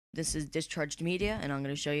This is discharged media, and I'm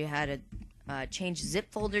going to show you how to change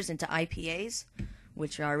zip folders into IPAs,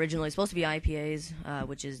 which are originally supposed to be IPAs,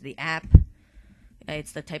 which is the app.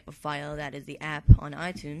 It's the type of file that is the app on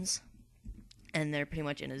iTunes, and they're pretty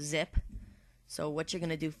much in a zip. So what you're going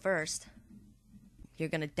to do first, you're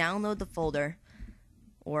going to download the folder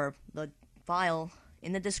or the file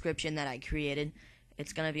in the description that I created.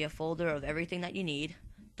 It's going to be a folder of everything that you need.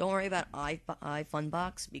 Don't worry about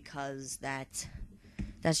iFunbox because that's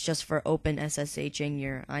just for open SSHing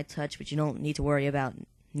your iTouch, which you don't need to worry about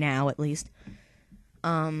now, at least.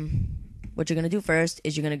 What you're going to do first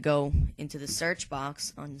is you're going to go into the search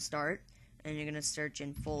box on Start, and you're going to search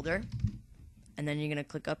in Folder, and then you're going to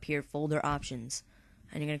click up here, Folder Options,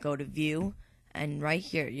 and you're going to go to View, and right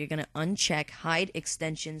here, you're going to uncheck Hide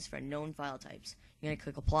Extensions for Known File Types. You're going to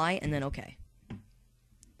click Apply, and then OK.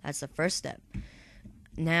 That's the first step.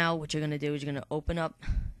 Now, what you're going to do is you're going to open up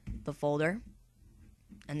the folder,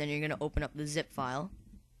 and then you're going to open up the zip file,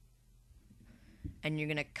 and you're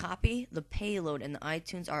going to copy the payload and the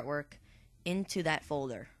iTunes artwork into that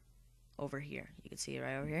folder over here. You can see it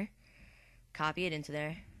right over here. Copy it into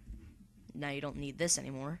there. Now you don't need this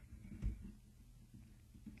anymore.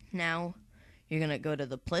 Now you're going to go to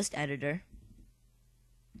the Plist editor,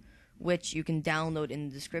 which you can download in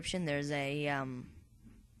the description. There's a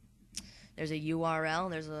URL,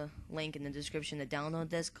 there's a link in the description to download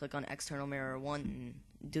this. Click on External Mirror 1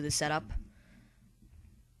 and do the setup.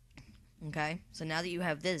 Okay, so now that you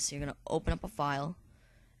have this, you're going to open up a file,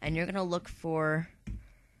 and you're going to look for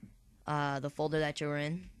the folder that you're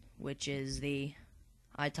in, which is the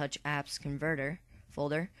iTouch Apps Converter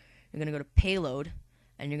folder. You're going to go to Payload,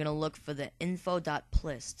 and you're going to look for the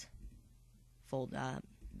info.plist file.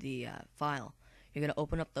 You're going to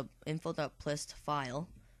open up the info.plist file,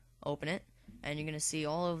 open it, and you're going to see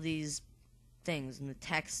all of these things in the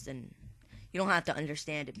text, and you don't have to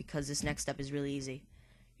understand it because this next step is really easy.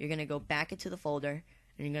 You're going to go back into the folder,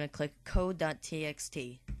 and you're going to click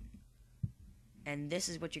code.txt. And this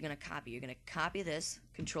is what you're going to copy. You're going to copy this,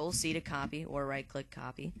 Control-C to copy, or right-click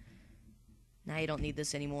copy. Now you don't need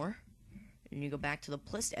this anymore. And you go back to the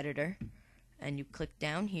Plist editor, and you click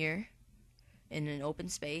down here in an open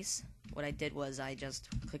space. What I did was I just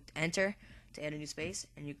clicked Enter to add a new space,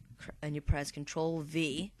 and you press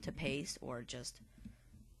Control-V to paste, or just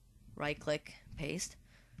right-click, paste.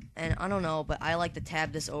 And I don't know, but I like to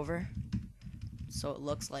tab this over so it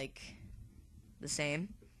looks like the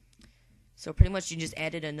same. So pretty much you just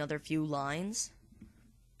added another few lines.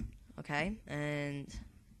 Okay, and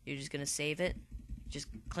you're just going to save it. Just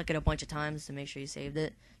click it a bunch of times to make sure you saved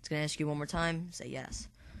it. It's going to ask you one more time. Say yes.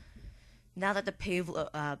 Now that the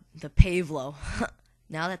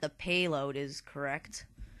now that the payload is correct,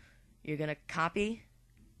 you're going to copy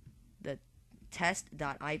the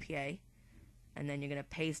test.ipa, and then you're going to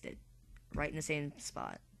paste it right in the same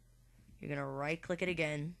spot. You're going to right-click it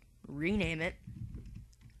again, rename it,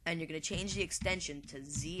 and you're going to change the extension to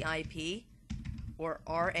ZIP or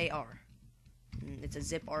RAR. It's a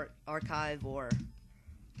zip archive or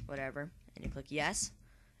whatever, and you click yes,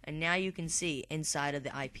 and now you can see inside of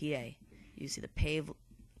the IPA. You see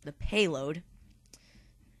the payload,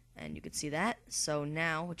 and you can see that. So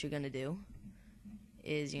now what you're going to do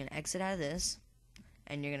is you're going to exit out of this,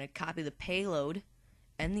 and you're going to copy the payload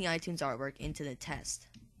and the iTunes artwork into the test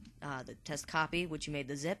copy, which you made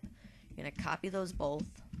the zip. You're going to copy those both.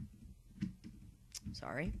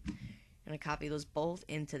 Sorry. You're going to copy those both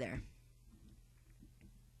into there.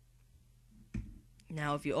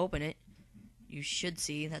 Now, if you open it, you should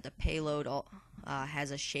see that the payload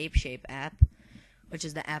has a shape app, which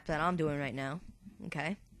is the app that I'm doing right now.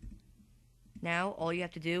 Okay. Now, all you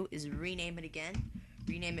have to do is rename it again.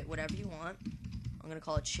 Rename it whatever you want. I'm going to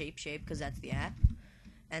call it Shape because that's the app.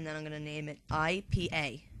 And then I'm going to name it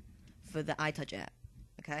IPA for the iTouch app.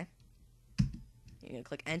 Okay? You're going to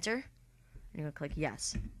click Enter. And you're going to click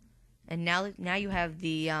Yes. And now you have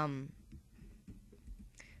the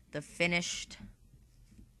finished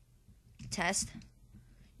test.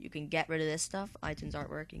 You can get rid of this stuff. iTunes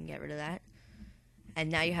artwork, you can get rid of that.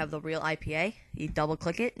 And now you have the real IPA. You double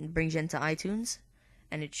click it and it brings you into iTunes.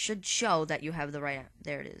 And it should show that you have the right app.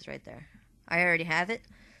 There it is, right there. I already have it,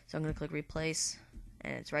 so I'm going to click Replace,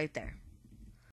 and it's right there.